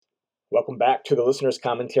Welcome back to the listener's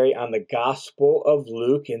commentary on the Gospel of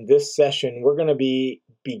Luke. In this session, we're going to be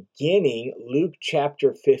beginning Luke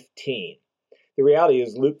chapter 15. The reality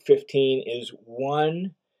is Luke 15 is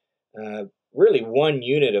one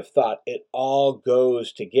unit of thought. It all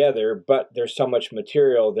goes together, but there's so much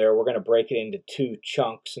material there. We're going to break it into two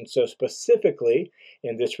chunks. And so specifically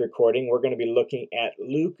in this recording, we're going to be looking at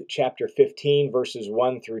Luke chapter 15, verses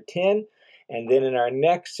 1 through 10. And then in our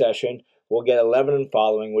next session, we'll get 11 and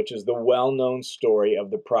following, which is the well-known story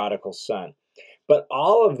of the prodigal son. But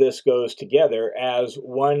all of this goes together as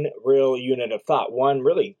one real unit of thought, one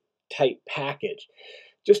really tight package.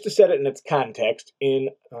 Just to set it in its context, in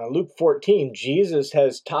Luke 14, Jesus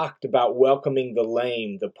has talked about welcoming the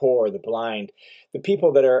lame, the poor, the blind, the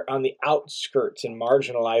people that are on the outskirts and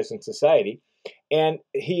marginalized in society. And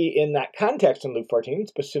he, in that context in Luke 14,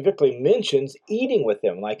 specifically mentions eating with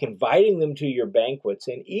them, like inviting them to your banquets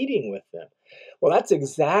and eating with them. Well, that's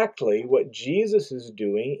exactly what Jesus is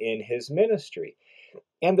doing in his ministry.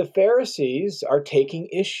 And the Pharisees are taking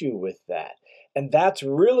issue with that. And that's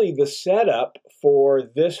really the setup for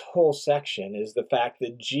this whole section, is the fact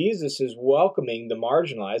that Jesus is welcoming the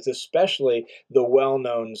marginalized, especially the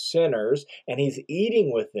well-known sinners, and he's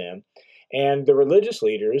eating with them. And the religious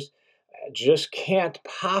leaders just can't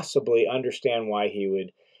possibly understand why he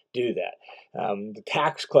would do that. The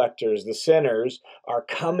tax collectors, the sinners, are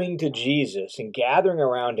coming to Jesus and gathering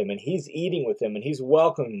around him, and he's eating with them, and he's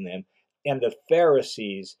welcoming them. And the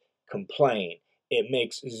Pharisees complain. It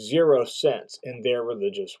makes zero sense in their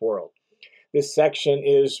religious world. This section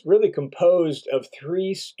is really composed of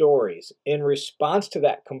three stories. In response to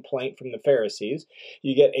that complaint from the Pharisees,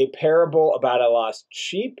 you get a parable about a lost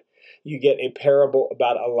sheep, you get a parable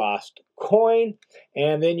about a lost coin,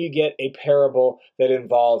 and then you get a parable that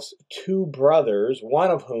involves two brothers,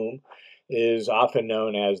 one of whom is often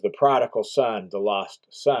known as the prodigal son, the lost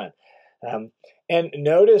son. And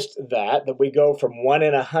notice that we go from 1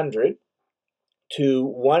 in 100 to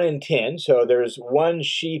 1 in 10. So there's one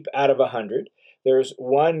sheep out of 100. There's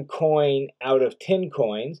one coin out of 10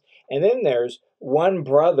 coins. And then there's one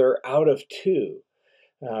brother out of 2.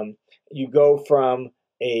 You go from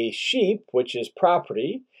a sheep, which is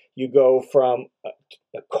property. You go from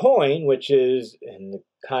a coin, which is, in the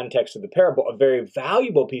context of the parable, a very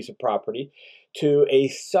valuable piece of property, to a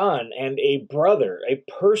son and a brother, a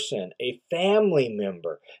person, a family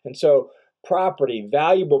member. And so property,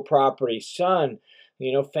 valuable property, son,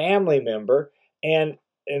 family member. And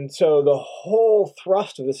so the whole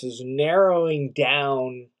thrust of this is narrowing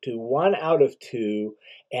down to 1 out of 2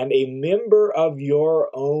 and a member of your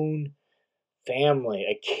own family,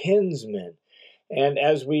 a kinsman. And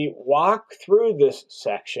as we walk through this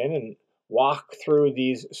section and walk through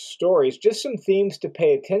these stories, just some themes to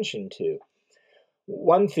pay attention to.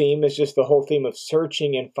 One theme is just the whole theme of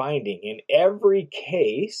searching and finding. In every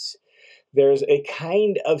case, there's a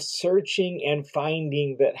kind of searching and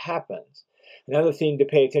finding that happens. Another thing to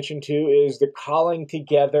pay attention to is the calling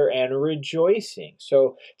together and rejoicing.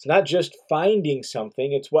 So it's not just finding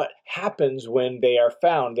something, it's what happens when they are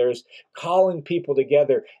found. There's calling people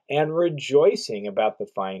together and rejoicing about the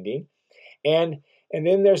finding. And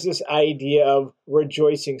then there's this idea of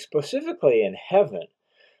rejoicing specifically in heaven.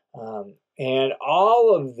 And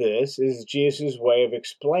all of this is Jesus' way of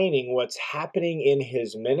explaining what's happening in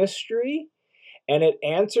his ministry, and it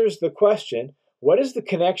answers the question, what is the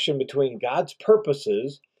connection between God's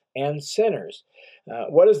purposes and sinners?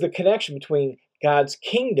 What is the connection between God's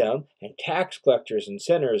kingdom and tax collectors and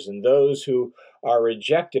sinners and those who are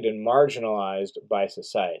rejected and marginalized by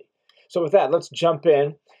society? So with that, let's jump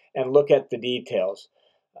in and look at the details.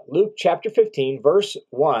 Luke chapter 15, verse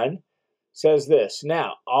 1 says this,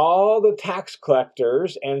 "Now all the tax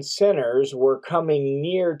collectors and sinners were coming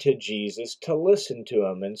near to Jesus to listen to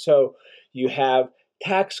him." And so you have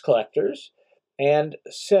tax collectors and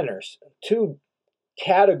sinners, two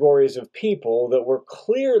categories of people that were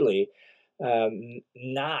clearly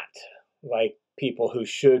not like people who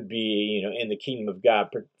should be, in the kingdom of God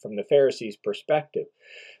from the Pharisees' perspective.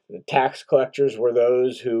 The tax collectors were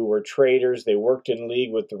those who were traitors. They worked in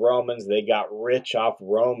league with the Romans. They got rich off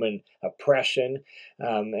Roman oppression.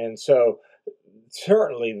 And so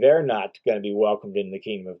certainly they're not going to be welcomed in the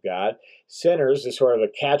kingdom of God. Sinners is sort of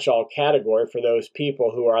a catch-all category for those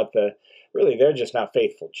people who are they're just not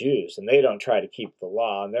faithful Jews, and they don't try to keep the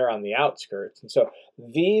law, and they're on the outskirts. And so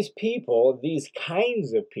these people, these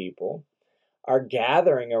kinds of people, are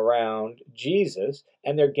gathering around Jesus,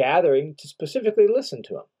 and they're gathering to specifically listen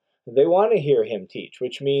to him. They want to hear him teach,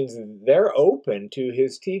 which means they're open to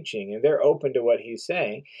his teaching, and they're open to what he's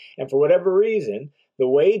saying. And for whatever reason, the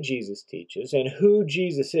way Jesus teaches and who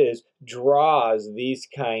Jesus is draws these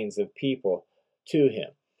kinds of people to him.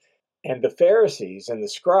 And the Pharisees and the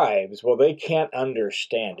scribes, well, they can't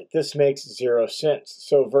understand it. This makes zero sense.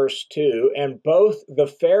 So, verse 2, and both the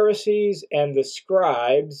Pharisees and the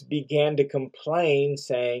scribes began to complain,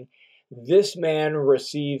 saying, this man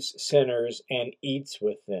receives sinners and eats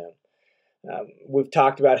with them. We've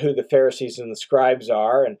talked about who the Pharisees and the scribes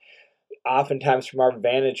are, and oftentimes from our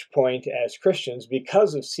vantage point as Christians,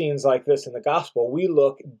 because of scenes like this in the gospel, we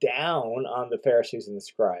look down on the Pharisees and the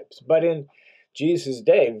scribes. But in Jesus'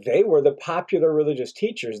 day, they were the popular religious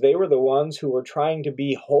teachers. They were the ones who were trying to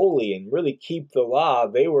be holy and really keep the law.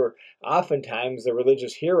 They were oftentimes the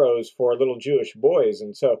religious heroes for little Jewish boys.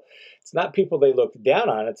 And so it's not people they looked down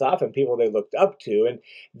on, it's often people they looked up to. And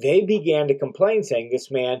they began to complain, saying, this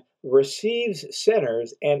man receives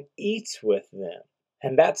sinners and eats with them.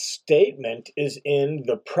 And that statement is in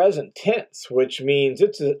the present tense, which means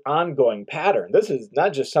it's an ongoing pattern. This is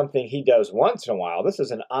not just something he does once in a while. This is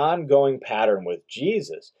an ongoing pattern with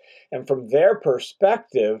Jesus. And from their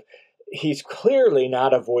perspective, he's clearly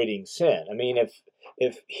not avoiding sin. I mean,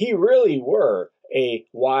 if he really were a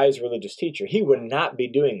wise religious teacher, he would not be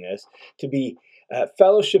doing this. To be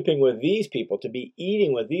fellowshipping with these people, to be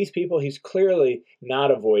eating with these people, he's clearly not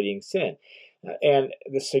avoiding sin. And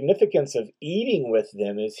the significance of eating with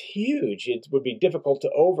them is huge. It would be difficult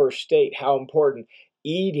to overstate how important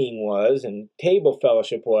eating was and table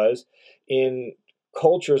fellowship was in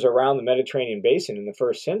cultures around the Mediterranean basin in the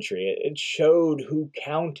first century. It showed who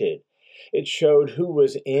counted. It showed who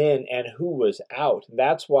was in and who was out.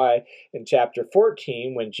 That's why in chapter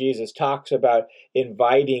 14, when Jesus talks about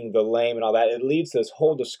inviting the lame and all that, it leads to this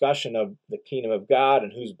whole discussion of the kingdom of God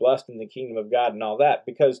and who's blessed in the kingdom of God and all that,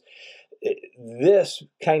 because this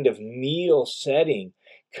kind of meal setting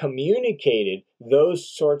communicated those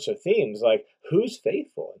sorts of themes, like who's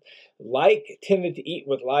faithful. Like tended to eat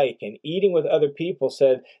with like, and eating with other people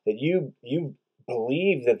said that you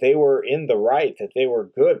believe that they were in the right, that they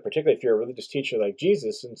were good, particularly if you're a religious teacher like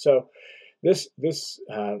Jesus. And so this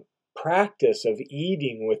practice of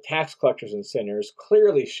eating with tax collectors and sinners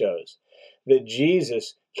clearly shows that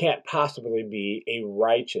Jesus can't possibly be a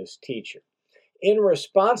righteous teacher. In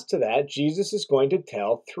response to that, Jesus is going to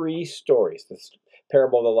tell three stories: the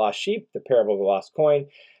parable of the lost sheep, the parable of the lost coin,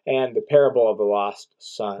 and the parable of the lost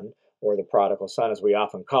son, or the prodigal son, as we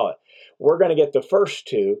often call it. We're going to get the first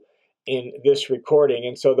two in this recording.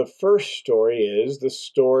 And so the first story is the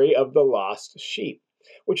story of the lost sheep,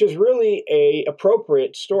 which is really an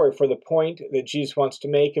appropriate story for the point that Jesus wants to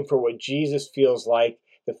make and for what Jesus feels like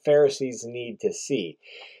the Pharisees need to see.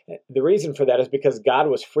 The reason for that is because God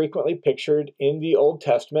was frequently pictured in the Old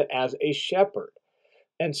Testament as a shepherd.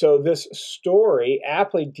 And so this story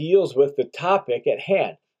aptly deals with the topic at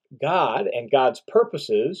hand: God and God's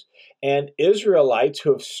purposes and Israelites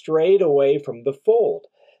who have strayed away from the fold.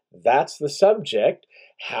 That's the subject.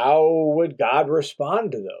 How would God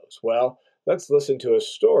respond to those? Well, let's listen to a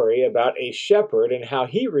story about a shepherd and how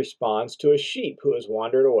he responds to a sheep who has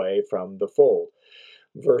wandered away from the fold.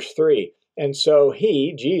 Verse 3, and so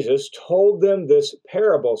he, Jesus, told them this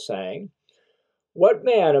parable, saying, what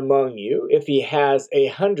man among you, if he has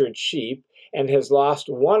 100 sheep and has lost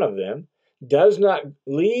one of them, does not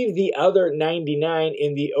leave the other 99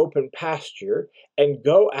 in the open pasture and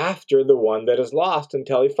go after the one that is lost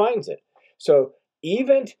until he finds it? So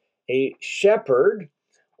even a shepherd,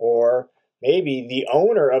 or maybe the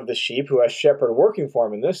owner of the sheep who has shepherd working for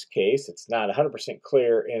him in this case, it's not 100%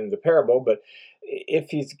 clear in the parable, but if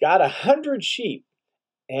he's got 100 sheep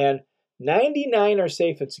and 99 are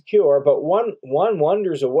safe and secure, but one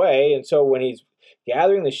wanders away, and so when he's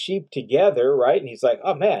gathering the sheep together, right, and he's like,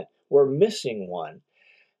 oh man, we're missing one.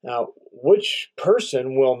 Now, which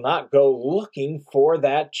person will not go looking for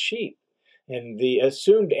that sheep? And the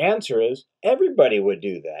assumed answer is everybody would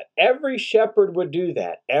do that. Every shepherd would do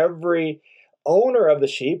that. Every owner of the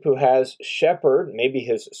sheep who has shepherd, maybe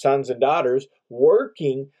his sons and daughters,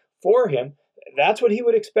 working for him, that's what he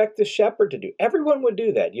would expect the shepherd to do. Everyone would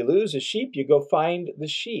do that. You lose a sheep, you go find the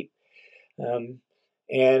sheep.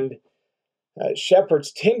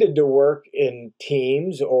 Shepherds tended to work in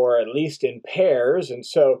teams or at least in pairs. And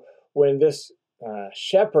so when this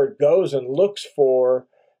shepherd goes and looks for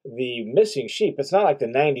the missing sheep, it's not like the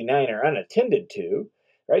 99 are unattended to,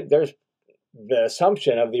 right? There's the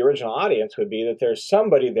assumption of the original audience would be that there's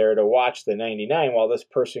somebody there to watch the 99 while this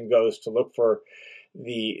person goes to look for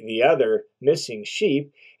the other missing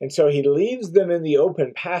sheep. And so he leaves them in the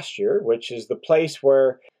open pasture, which is the place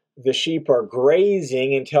where the sheep are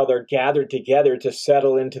grazing until they're gathered together to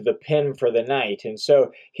settle into the pen for the night. And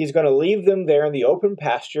so he's going to leave them there in the open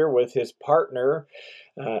pasture with his partner,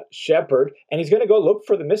 shepherd, and he's going to go look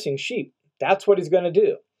for the missing sheep. That's what he's going to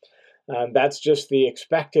do. That's just the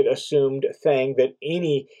expected, assumed thing that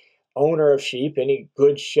any owner of sheep, any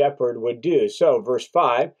good shepherd would do. So, verse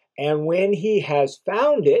 5, and when he has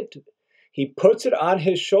found it, he puts it on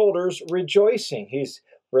his shoulders, rejoicing. He's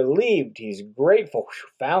relieved, he's grateful,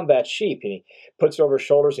 found that sheep, and he puts it over his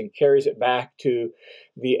shoulders and carries it back to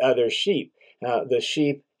the other sheep. The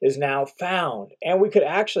sheep is now found. And we could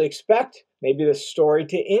actually expect maybe the story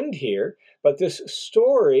to end here, but this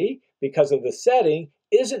story, because of the setting,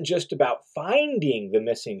 isn't just about finding the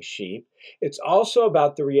missing sheep. It's also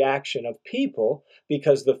about the reaction of people,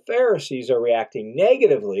 because the Pharisees are reacting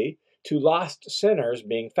negatively to lost sinners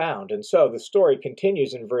being found. And so the story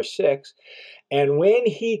continues in verse 6. And when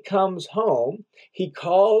he comes home, he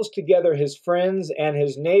calls together his friends and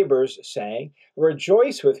his neighbors, saying,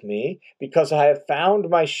 rejoice with me, because I have found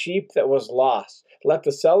my sheep that was lost. Let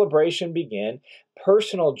the celebration begin.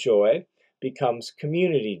 Personal joy becomes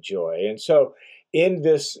community joy. And so in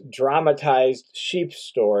this dramatized sheep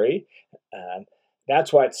story,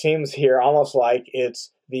 that's why it seems here almost like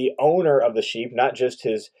it's the owner of the sheep, not just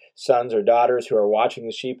his sons or daughters who are watching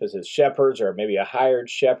the sheep as his shepherds or maybe a hired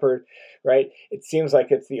shepherd, right? It seems like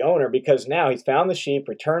it's the owner, because now he's found the sheep,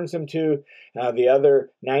 returns them to the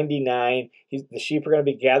other 99. The sheep are going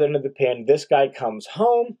to be gathered into the pen. This guy comes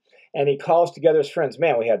home and he calls together his friends.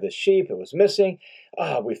 Man, we have this sheep. It was missing.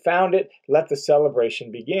 We found it. Let the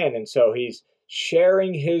celebration begin. And so he's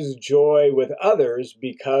sharing his joy with others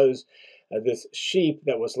because this sheep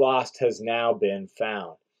that was lost has now been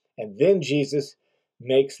found. And then Jesus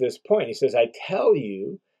makes this point. He says, I tell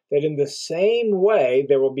you that in the same way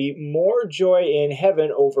there will be more joy in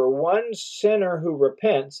heaven over one sinner who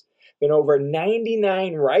repents than over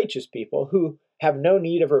 99 righteous people who have no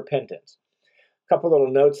need of repentance. A couple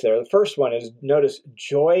little notes there. The first one is, notice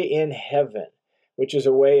joy in heaven, which is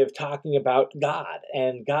a way of talking about God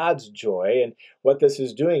and God's joy. And what this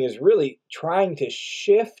is doing is really trying to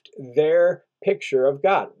shift their picture of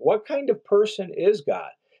God. What kind of person is God?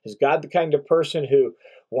 Is God the kind of person who,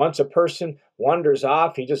 once a person wanders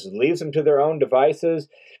off, he just leaves them to their own devices?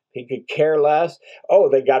 He could care less. Oh,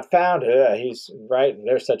 they got found. He's right.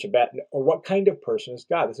 They're such a bad. Or what kind of person is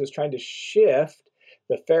God? This is trying to shift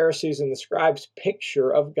the Pharisees and the scribes'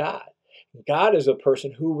 picture of God. God is a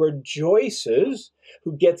person who rejoices,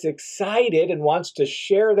 who gets excited and wants to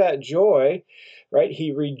share that joy, right?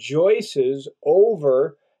 He rejoices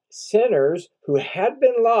over sinners who had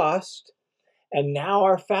been lost and now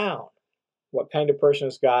are found. What kind of person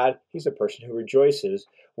is God? He's a person who rejoices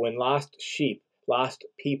when lost sheep, lost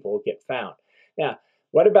people get found. Now,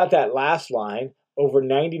 what about that last line? Over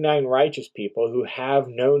 99 righteous people who have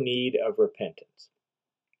no need of repentance.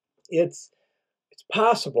 It's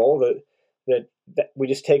possible that we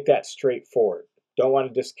just take that straight forward. Don't want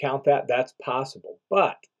to discount that. That's possible.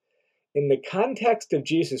 But in the context of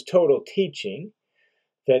Jesus' total teaching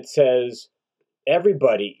that says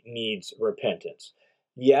everybody needs repentance.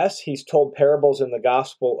 Yes, he's told parables in the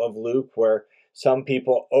Gospel of Luke where some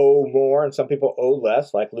people owe more and some people owe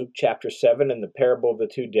less, like Luke chapter 7 and the parable of the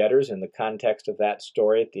two debtors in the context of that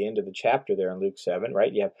story at the end of the chapter there in Luke 7,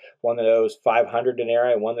 right? You have one that owes 500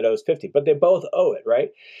 denarii and one that owes 50, but they both owe it,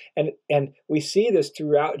 right? And we see this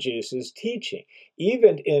throughout Jesus' teaching.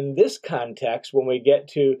 Even in this context, when we get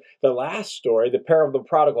to the last story, the parable of the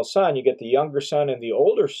prodigal son, you get the younger son and the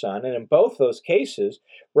older son, and in both those cases,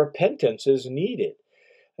 repentance is needed.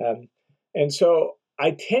 And so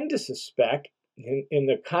I tend to suspect, in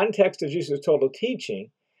the context of Jesus' total teaching,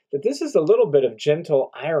 that this is a little bit of gentle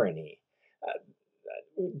irony.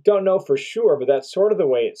 Don't know for sure, but that's sort of the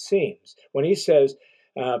way it seems. When he says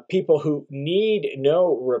people who need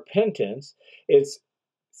no repentance, it's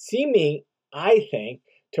seeming, I think,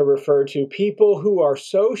 to refer to people who are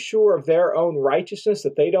so sure of their own righteousness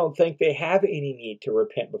that they don't think they have any need to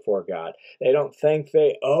repent before God. They don't think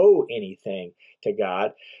they owe anything to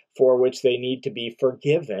God for which they need to be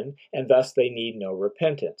forgiven, and thus they need no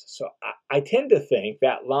repentance. So I tend to think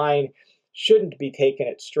that line shouldn't be taken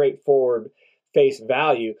at straightforward face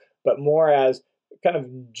value, but more as kind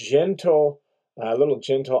of gentle, little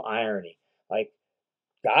gentle irony. Like,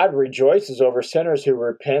 God rejoices over sinners who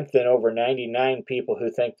repent than over 99 people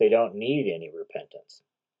who think they don't need any repentance.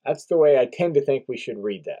 That's the way I tend to think we should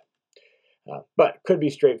read that. But could be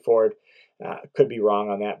straightforward, could be wrong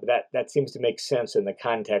on that, but that seems to make sense in the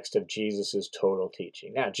context of Jesus' total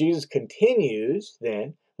teaching. Now, Jesus continues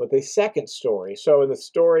then with a second story. So in the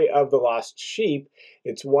story of the lost sheep,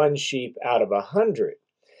 it's one sheep out of 100.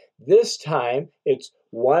 This time it's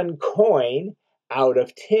 1 coin out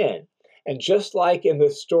of 10. And just like in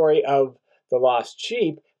the story of the lost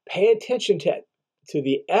sheep, pay attention to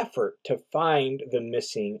the effort to find the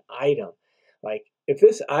missing item. Like, if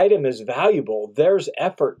this item is valuable, there's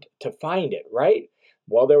effort to find it, right?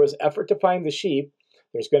 Well, there was effort to find the sheep.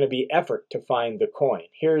 There's going to be effort to find the coin.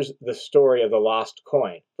 Here's the story of the lost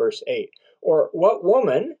coin, verse 8. Or what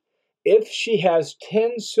woman, if she has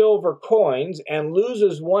 10 silver coins and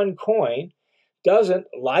loses 1 coin, doesn't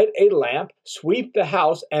light a lamp, sweep the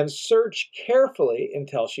house, and search carefully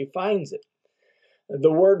until she finds it?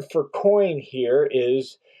 The word for coin here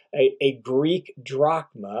is a Greek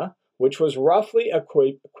drachma, which was roughly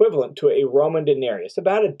equivalent to a Roman denarius,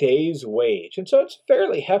 about a day's wage. And so it's a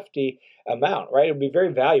fairly hefty amount, right? It would be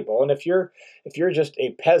very valuable. And if you're just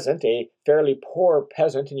a peasant, a fairly poor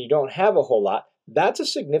peasant, and you don't have a whole lot, that's a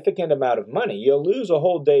significant amount of money. You'll lose a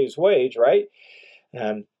whole day's wage, right?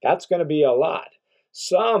 That's going to be a lot.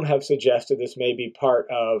 Some have suggested this may be part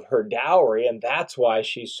of her dowry, and that's why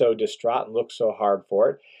she's so distraught and looks so hard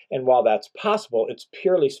for it. And while that's possible, it's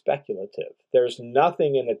purely speculative. There's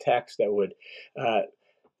nothing in the text that would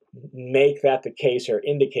make that the case or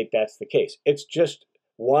indicate that's the case. It's just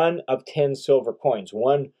 1 of 10 silver coins,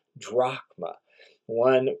 1 drachma,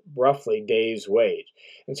 1 roughly day's wage.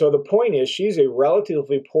 And so the point is, she's a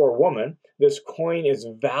relatively poor woman. This coin is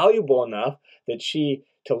valuable enough that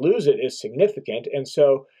to lose it is significant, and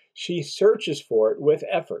so she searches for it with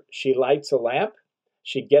effort. She lights a lamp,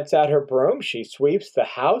 she gets out her broom, she sweeps the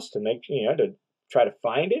house to try to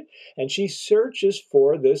find it, and she searches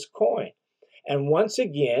for this coin. And once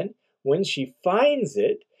again, when she finds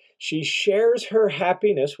it, she shares her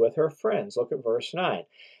happiness with her friends. Look at verse 9.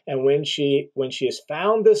 And when she has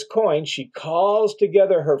found this coin, she calls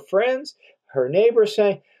together her friends, her neighbors,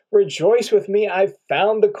 saying, "Rejoice with me, I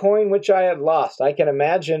found the coin which I had lost." I can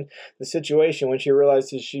imagine the situation when she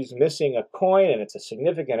realizes she's missing a coin and it's a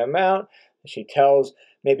significant amount. She tells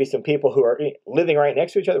maybe some people who are living right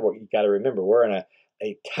next to each other. Well, you got to remember, we're in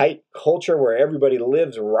a tight culture where everybody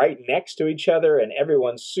lives right next to each other and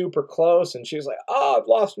everyone's super close. And she's like, "Oh, I've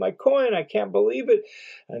lost my coin. I can't believe it."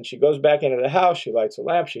 And she goes back into the house. She lights a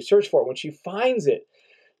lamp. She searches for it. When she finds it,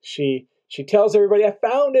 she tells everybody, "I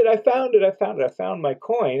found it, I found it, I found it, I found my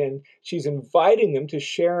coin." And she's inviting them to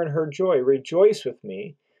share in her joy. Rejoice with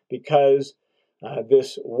me, because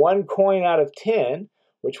this 1 coin out of 10,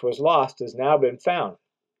 which was lost, has now been found.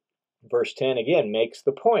 Verse 10 again makes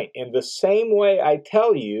the point. In the same way I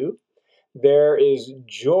tell you, there is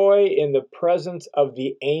joy in the presence of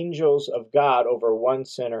the angels of God over 1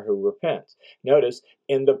 sinner who repents. Notice,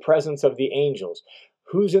 in the presence of the angels.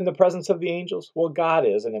 Who's in the presence of the angels? Well, God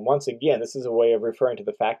is. And then once again, this is a way of referring to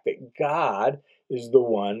the fact that God is the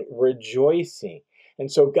one rejoicing.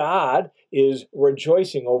 And so God is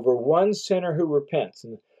rejoicing over 1 sinner who repents.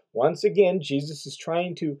 And once again, Jesus is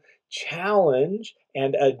trying to challenge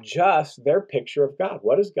and adjust their picture of God.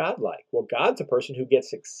 What is God like? Well, God's a person who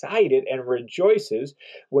gets excited and rejoices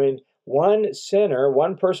when 1 sinner,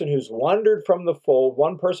 1 person who's wandered from the fold,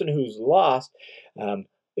 1 person who's lost,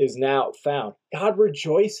 is now found. God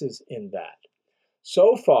rejoices in that.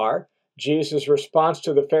 So far, Jesus' response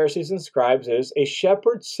to the Pharisees and scribes is, a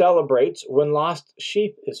shepherd celebrates when lost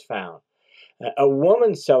sheep is found. A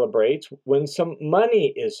woman celebrates when some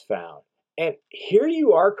money is found. And here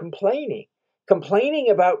you are complaining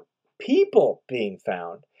about people being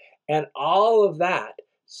found. And all of that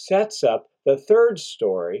sets up the third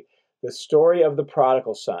story, the story of the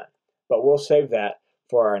prodigal son. But we'll save that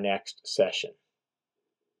for our next session.